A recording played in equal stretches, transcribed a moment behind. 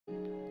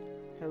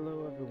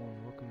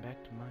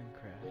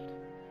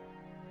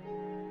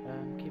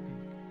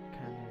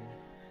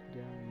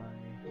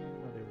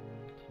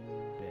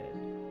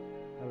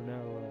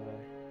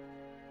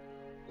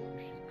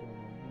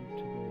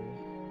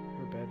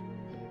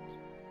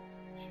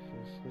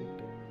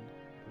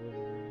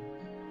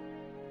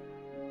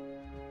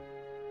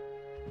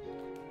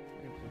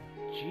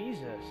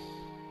Jesus.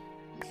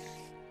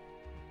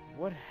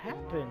 What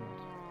happened?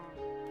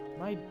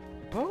 My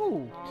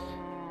boat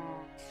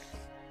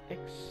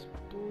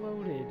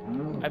exploded.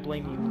 I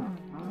blame you.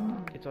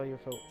 It's all your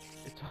fault.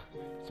 It's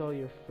all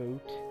your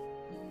fault.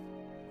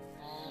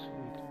 Sweet,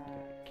 we got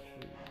a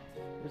cave.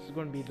 This is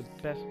going to be the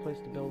best place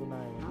to build an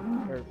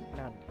island. Or,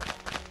 not.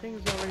 I think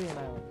it's already an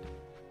island.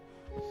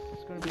 This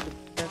is going to be the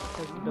best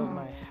place to build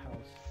my house.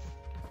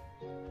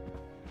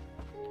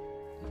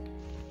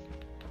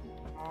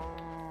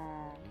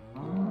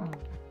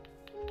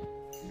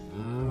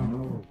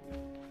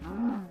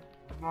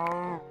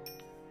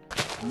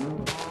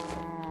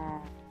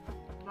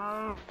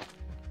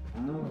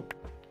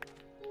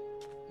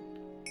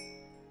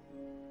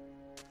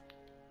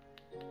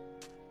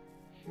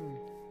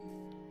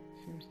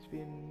 Seems to be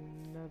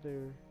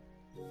another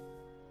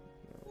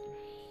over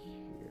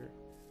here.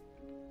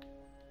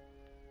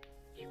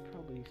 Should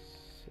probably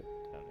sit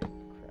down and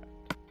craft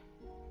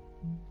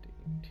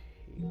digging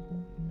table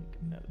and make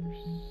another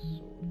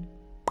sword.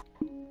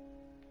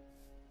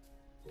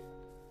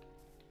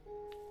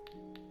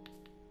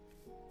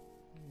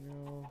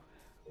 No,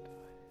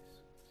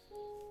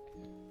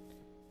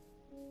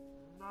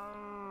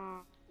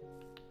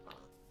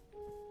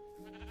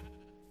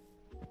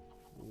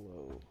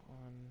 low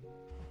on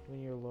when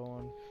you're low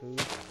on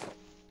food.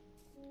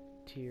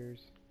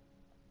 Tears.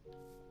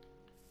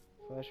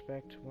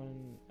 Flashback to when,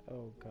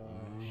 oh gosh.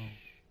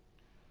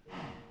 Oh,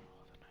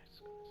 the night's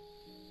gonna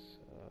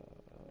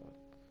suck.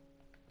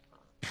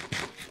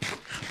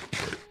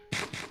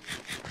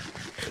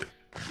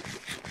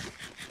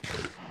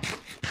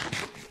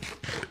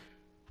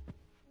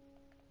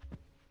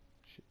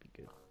 Should be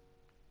good.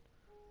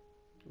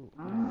 Ooh,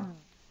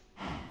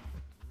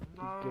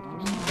 be good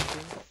for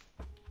something.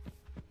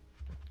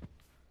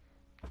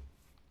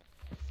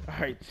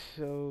 Alright,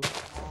 so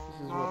this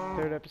is what,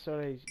 third episode.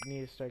 I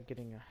need to start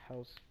getting a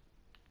house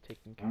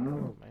taken care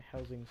of, my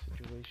housing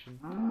situation.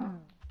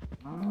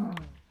 I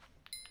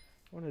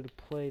wanted to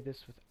play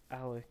this with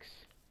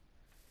Alex.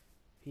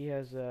 He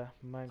has a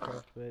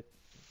Minecraft, but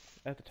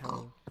at the time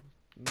of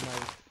me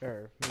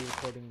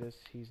recording this,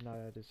 he's not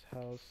at his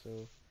house,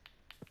 so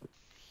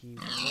he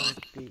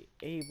won't be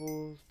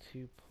able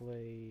to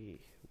play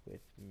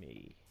with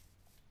me.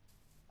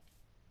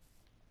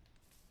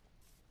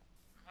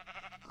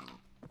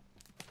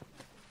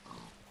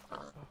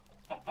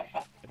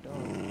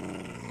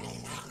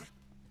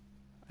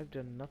 I've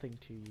done nothing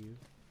to you.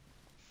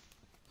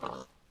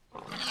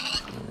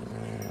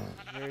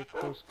 Very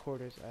close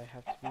quarters. I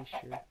have to be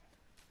sure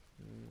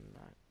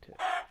not to.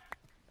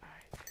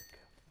 Alright,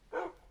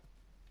 there we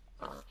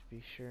go. To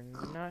be sure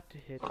not to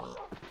hit. Okay.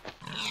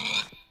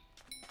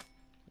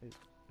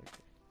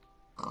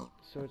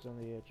 Sword's on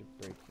the edge of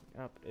breaking.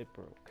 Up, it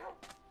broke.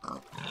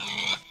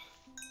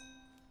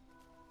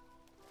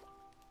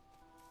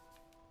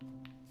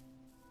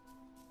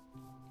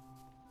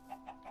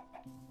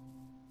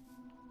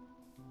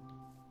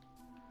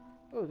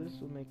 Oh, this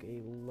will make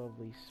a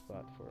lovely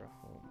spot for a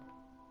home.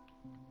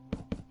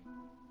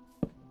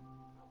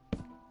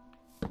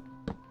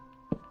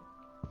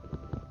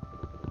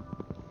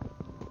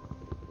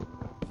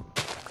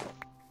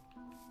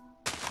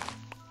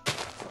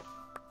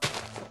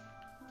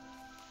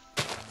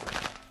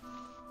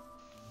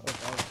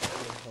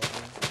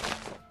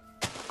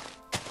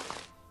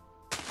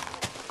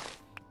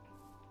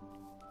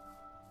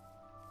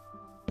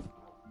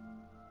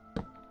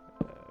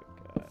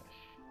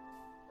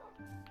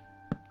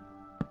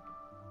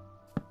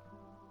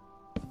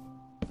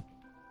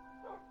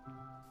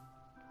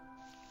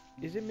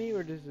 Is it me,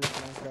 or does this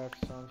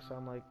Minecraft song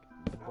sound like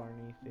the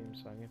Barney theme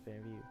song in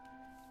Fan View?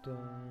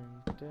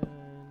 Dun dun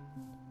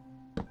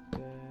da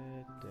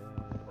da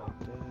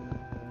da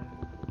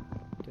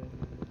da.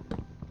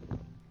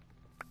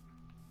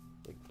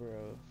 Like,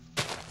 bro.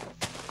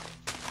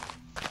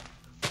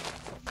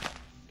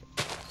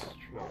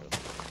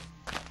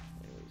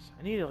 Anyways,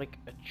 I need like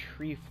a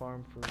tree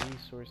farm for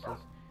resources.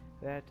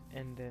 That,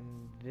 and then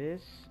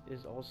this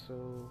is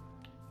also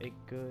a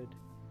good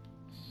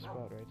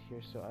spot right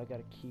here, so I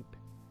gotta keep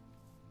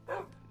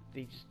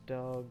these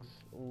dogs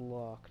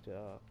locked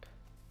up.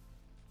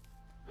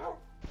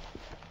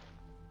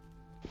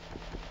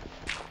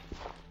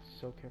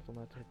 So careful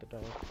not to hit the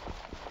dog,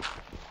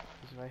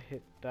 because if I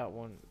hit that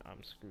one,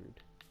 I'm screwed.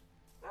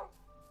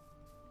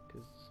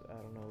 Because I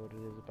don't know what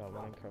it is about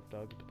Minecraft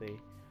dogs, but they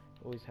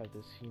always have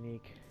this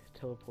unique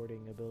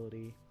teleporting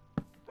ability.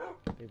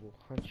 They will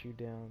hunt you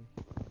down.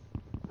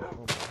 Oh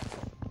my.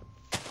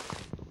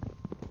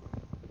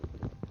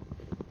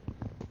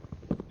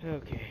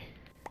 Okay.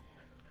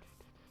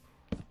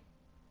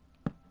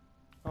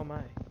 Oh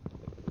my.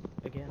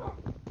 Again.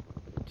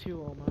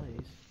 2 oh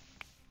my's.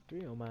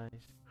 3 oh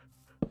my's.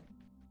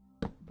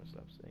 I'll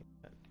stop saying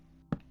that.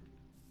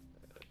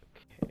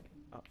 Okay.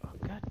 Oh,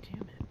 god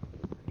damn it.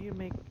 I need to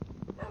make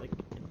like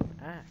an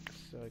axe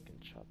so I can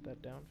chop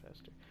that down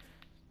faster.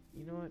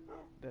 You know what?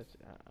 That's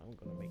I'm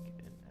gonna make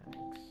an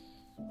axe.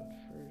 But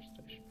first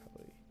I should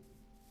probably.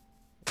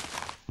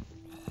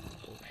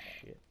 Oh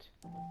shit.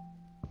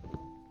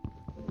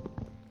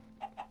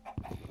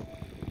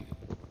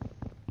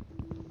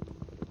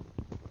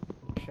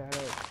 shout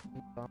out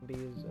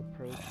zombies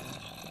approaching.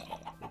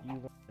 But you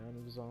want none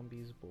of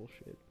zombies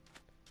bullshit.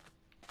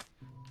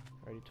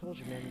 Already told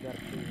you, man, you gotta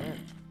pay rent.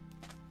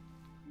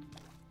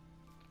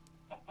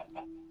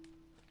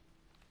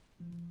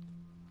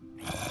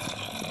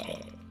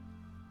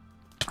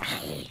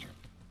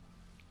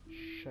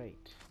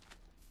 Shite.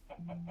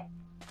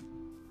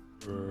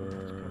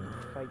 Come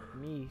fight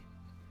me.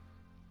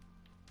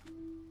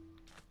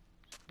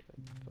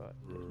 I thought,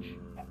 bitch.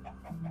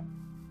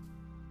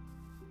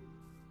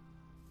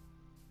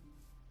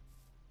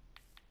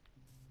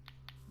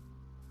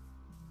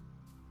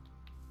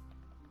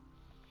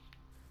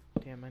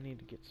 Damn, I need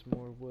to get some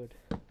more wood.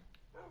 I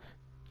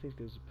think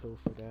there's a pill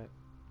for that.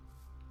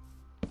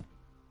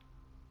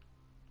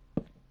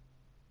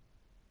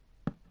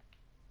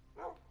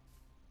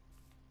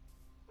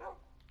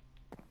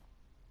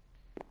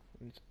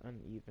 It's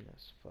uneven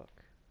as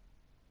fuck.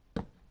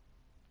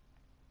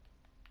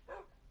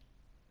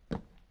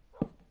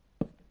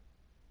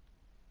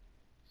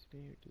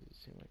 Here, does it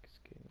seem like it's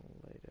getting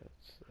light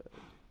outside?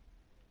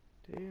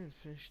 Did I even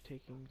finish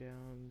taking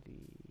down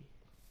the...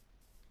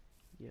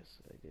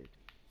 Yes, I did.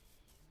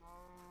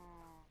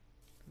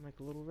 I'm like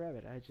a little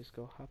rabbit. I just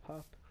go hop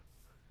hop.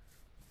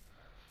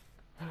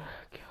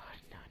 God,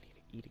 now I need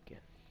to eat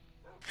again.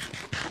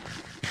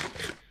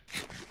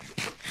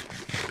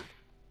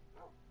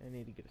 I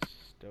need to get a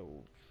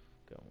stove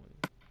going.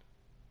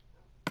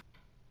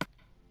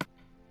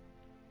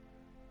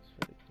 So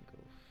it can go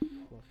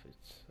fluff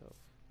itself.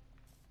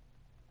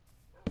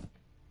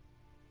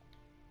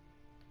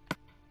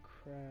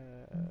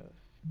 Craft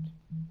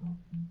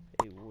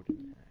a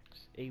wooden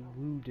axe. A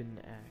wooden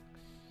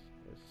axe,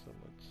 as some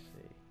would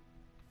say.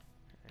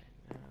 Alright,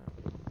 now.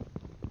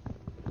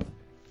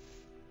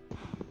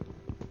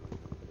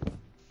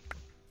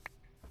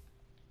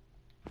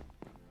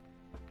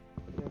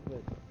 Yeah,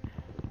 but.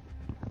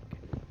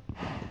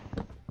 Okay.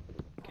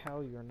 Cow,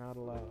 you're not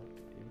allowed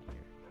in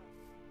here.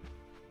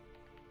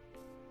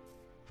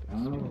 But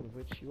speaking of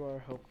which, you are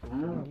helpful for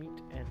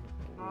meat and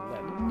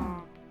leather.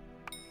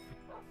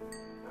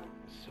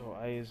 So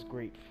I is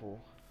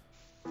grateful.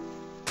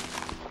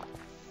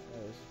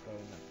 That is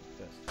probably not the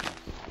best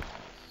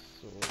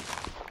sword.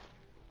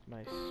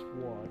 My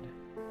sword.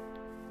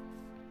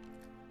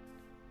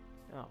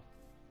 Oh,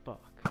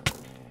 fuck.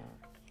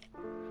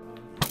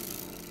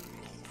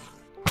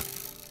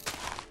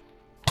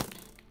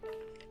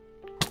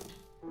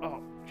 Oh,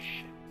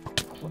 shit.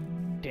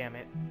 Damn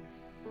it.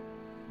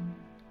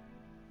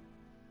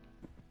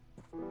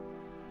 Oh,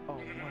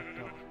 what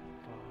the fuck?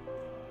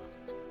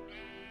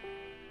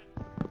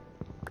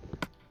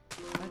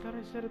 I thought I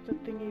set up the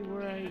thingy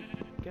where I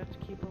got to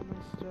keep all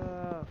my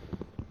stuff.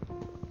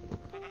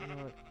 You know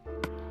what?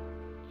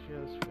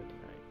 Just for the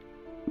night.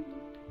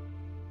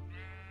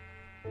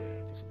 Yeah, I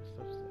think the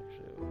stuff is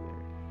actually over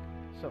there.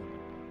 Something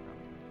like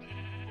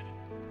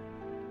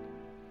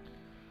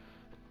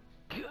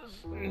that. Cause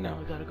now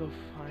I gotta go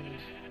find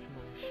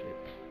my shit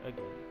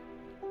again.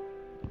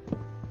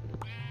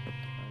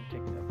 I'm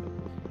taking that with me.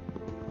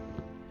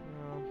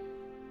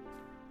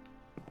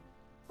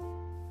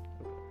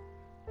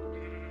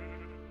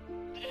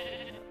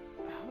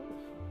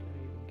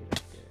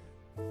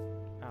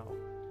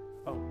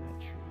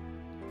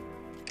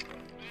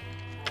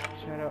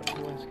 Shout out to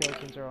when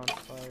skeletons are on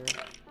fire.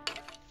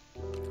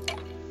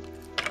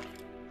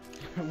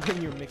 When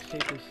your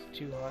mixtape is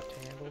too hot to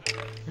handle.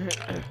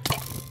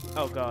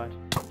 Oh god.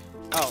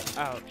 Oh,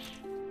 ouch.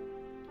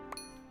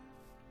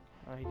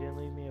 Oh, he didn't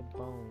leave me a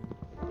bone.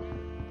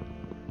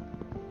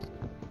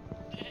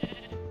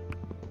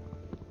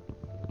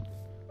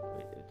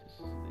 Wait, this is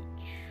the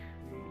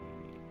tree.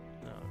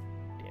 No,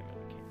 damn it,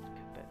 I can't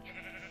cut that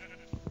tree.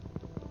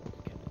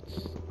 Cut its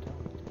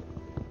stump.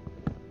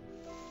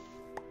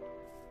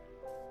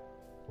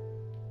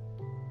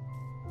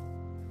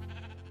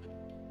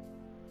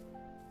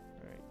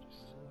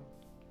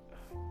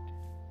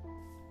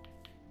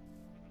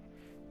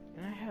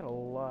 And I had a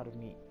lot of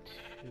meat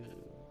too.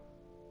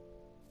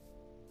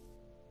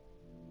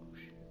 Oh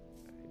shit.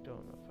 I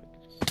don't know if I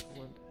can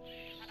swim that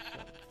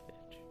son of a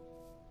bitch.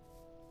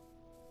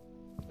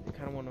 I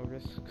kinda wanna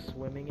risk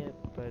swimming it,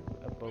 but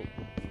a boat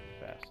would be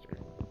faster.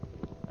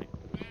 I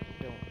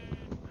don't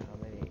know how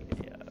many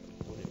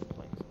wooden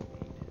planks I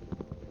need.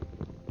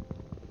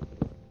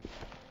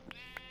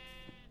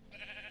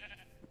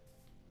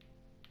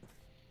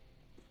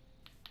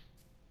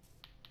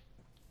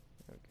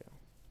 There we go.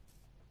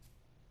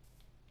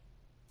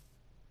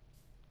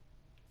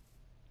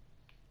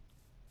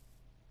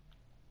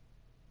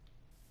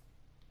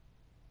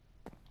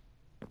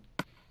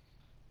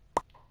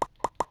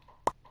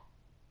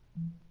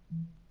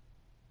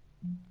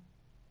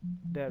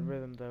 That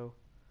rhythm though.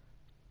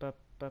 Bup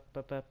bup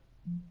bup bup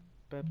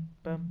bup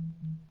bum.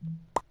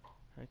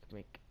 I could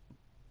make a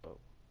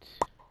boat.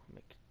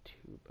 Make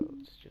 2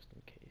 boats just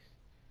in case.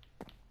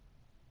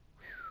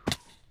 Whew.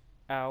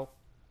 Ow.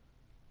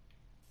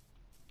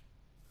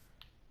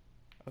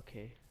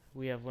 Okay,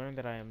 we have learned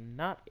that I am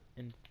not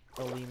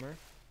a lemur,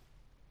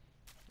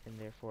 and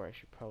therefore I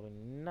should probably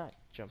not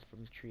jump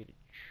from tree to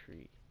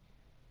tree.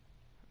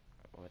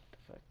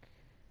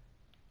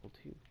 level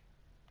 2.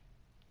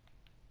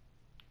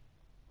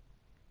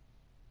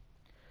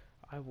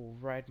 I will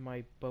ride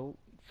my boat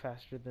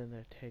faster than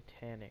the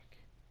Titanic.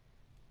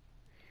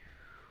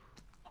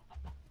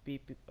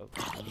 Beep beep. Oh.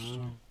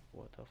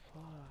 What the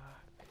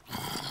fuck?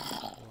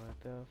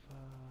 What the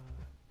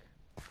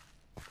fuck?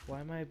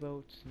 Why my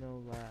boats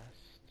no last?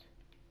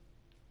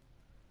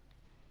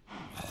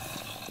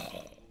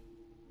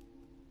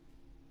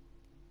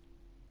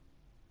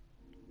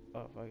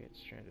 Oh, if I get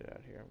stranded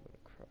out here, I'm gonna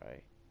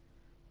cry.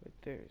 Wait,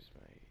 there's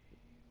my...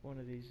 One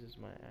of these is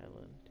my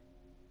island.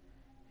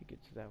 I think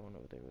it's that one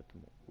over there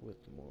with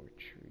more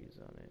trees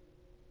on it.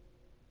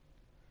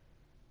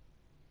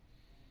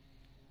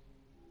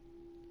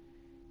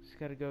 Just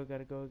gotta go,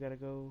 gotta go, gotta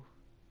go.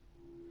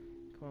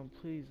 Come on,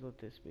 please let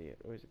this be it.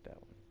 Or is it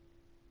that one?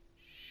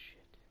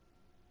 Shit.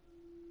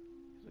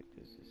 It's like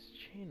there's this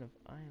chain of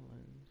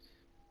islands.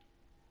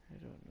 I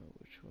don't know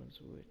which one's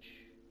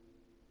which.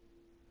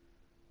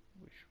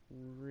 Which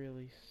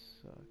really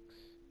sucks.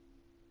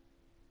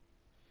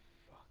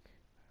 Fuck. I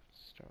have to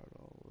start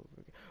all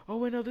over again. Oh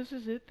wait, no, this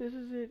is it. This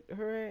is it.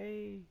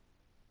 Hooray!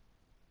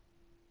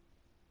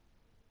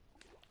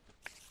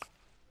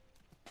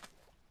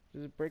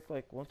 Does it break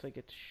like once I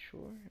get to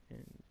shore?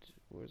 And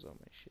where's all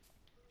my shit?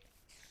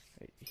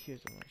 Right,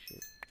 here's all my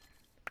shit.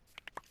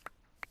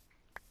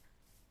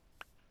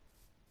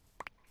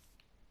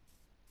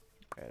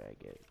 Right, I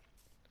get it.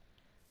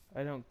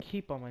 I don't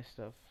keep all my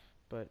stuff,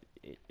 but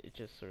it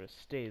just sort of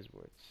stays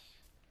where it's...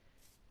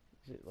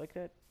 Is it like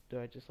that? Do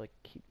I just like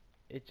keep...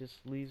 It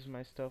just leaves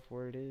my stuff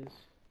where it is?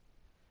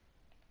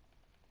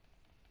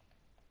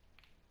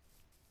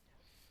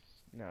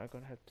 Now I'm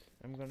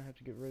gonna have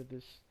to get rid of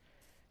this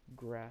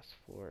grass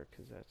floor,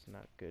 because that's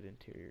not good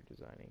interior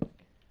designing.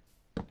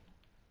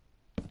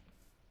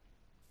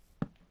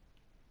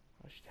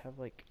 I should have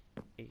like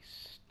a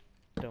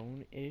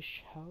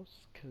stone-ish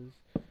house, because,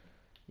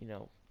 you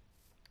know,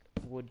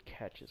 wood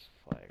catches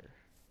fire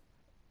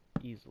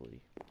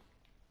easily.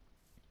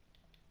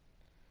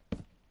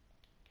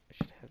 I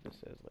should have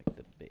this as like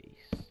the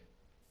base,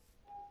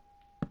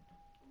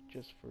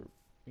 just for,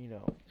 you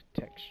know,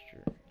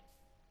 texture.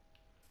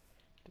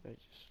 Did I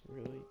just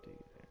really do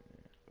that?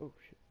 Oh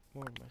shit,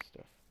 more of my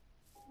stuff.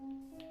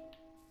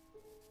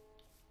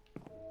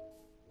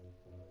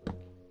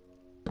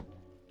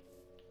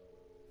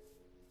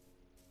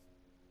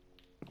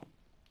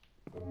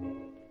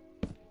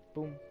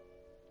 Boom,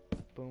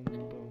 boom,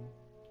 boom,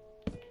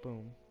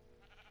 boom,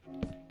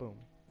 boom.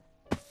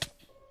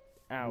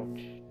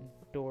 Ouch.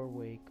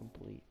 Doorway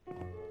complete.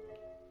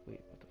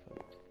 Wait, what the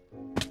fuck?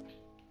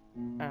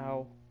 Ow.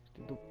 How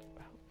the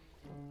fuck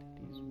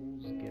did these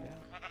wolves get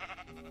out?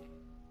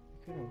 They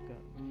couldn't have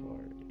gotten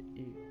far,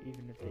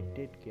 even if they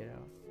did get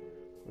out.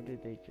 Or did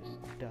they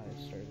just die of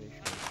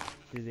starvation?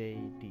 Did they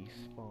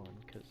despawn?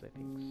 Because I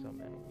think some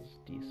animals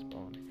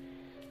despawn.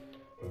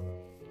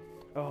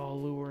 Oh,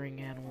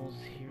 luring animals.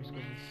 Here's gonna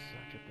be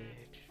such a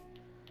bitch.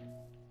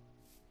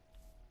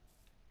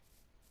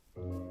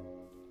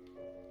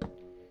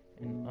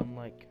 And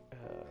unlike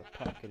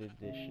Pocket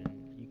Edition,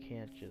 you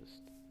can't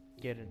just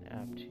get an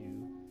app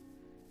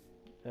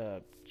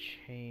to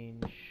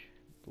change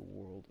the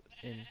world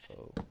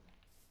info.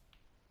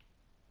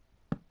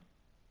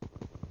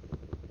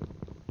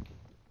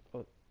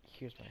 Oh,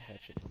 here's my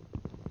hatchet.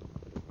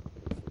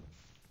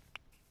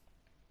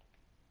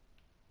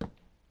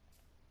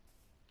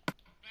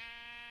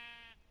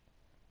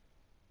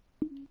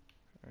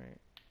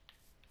 Alright.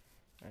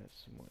 I have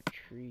some more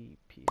tree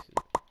pieces.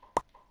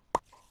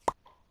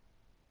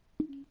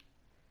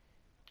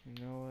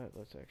 You know what?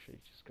 Let's actually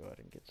just go out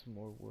and get some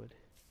more wood.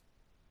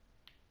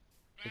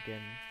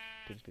 Again,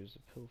 I think there's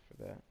a pill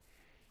for that.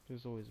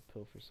 There's always a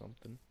pill for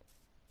something.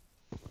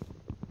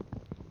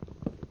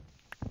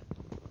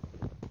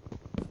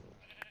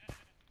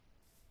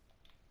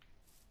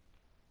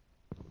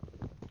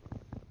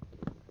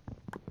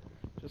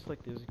 Just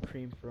like there's a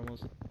cream for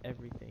almost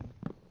everything.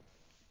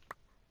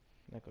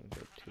 I'm not gonna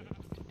go too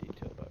into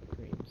detail about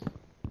creams.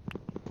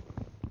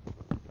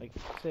 Like,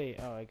 say,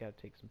 oh, I gotta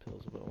take some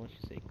pills, but once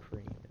you say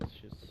cream, it's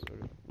just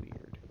sort of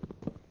weird.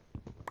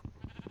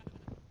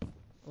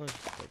 Unless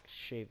it's like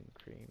shaving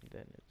cream,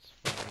 then it's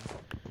fine.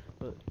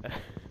 But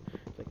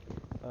it's like,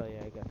 oh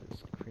yeah, I got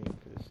this cream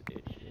for this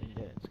itch, and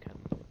then it's kind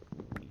of like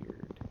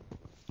weird.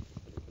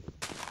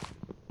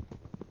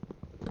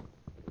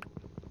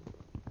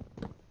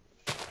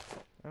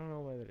 I don't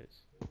know why that is.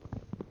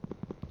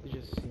 It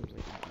just seems like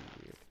it'd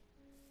be weird.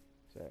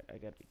 So I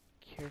gotta be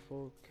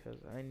careful, because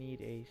I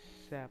need a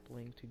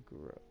sapling to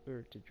grow,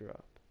 or to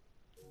drop.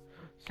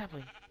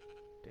 Sapling!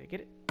 Did I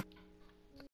get it?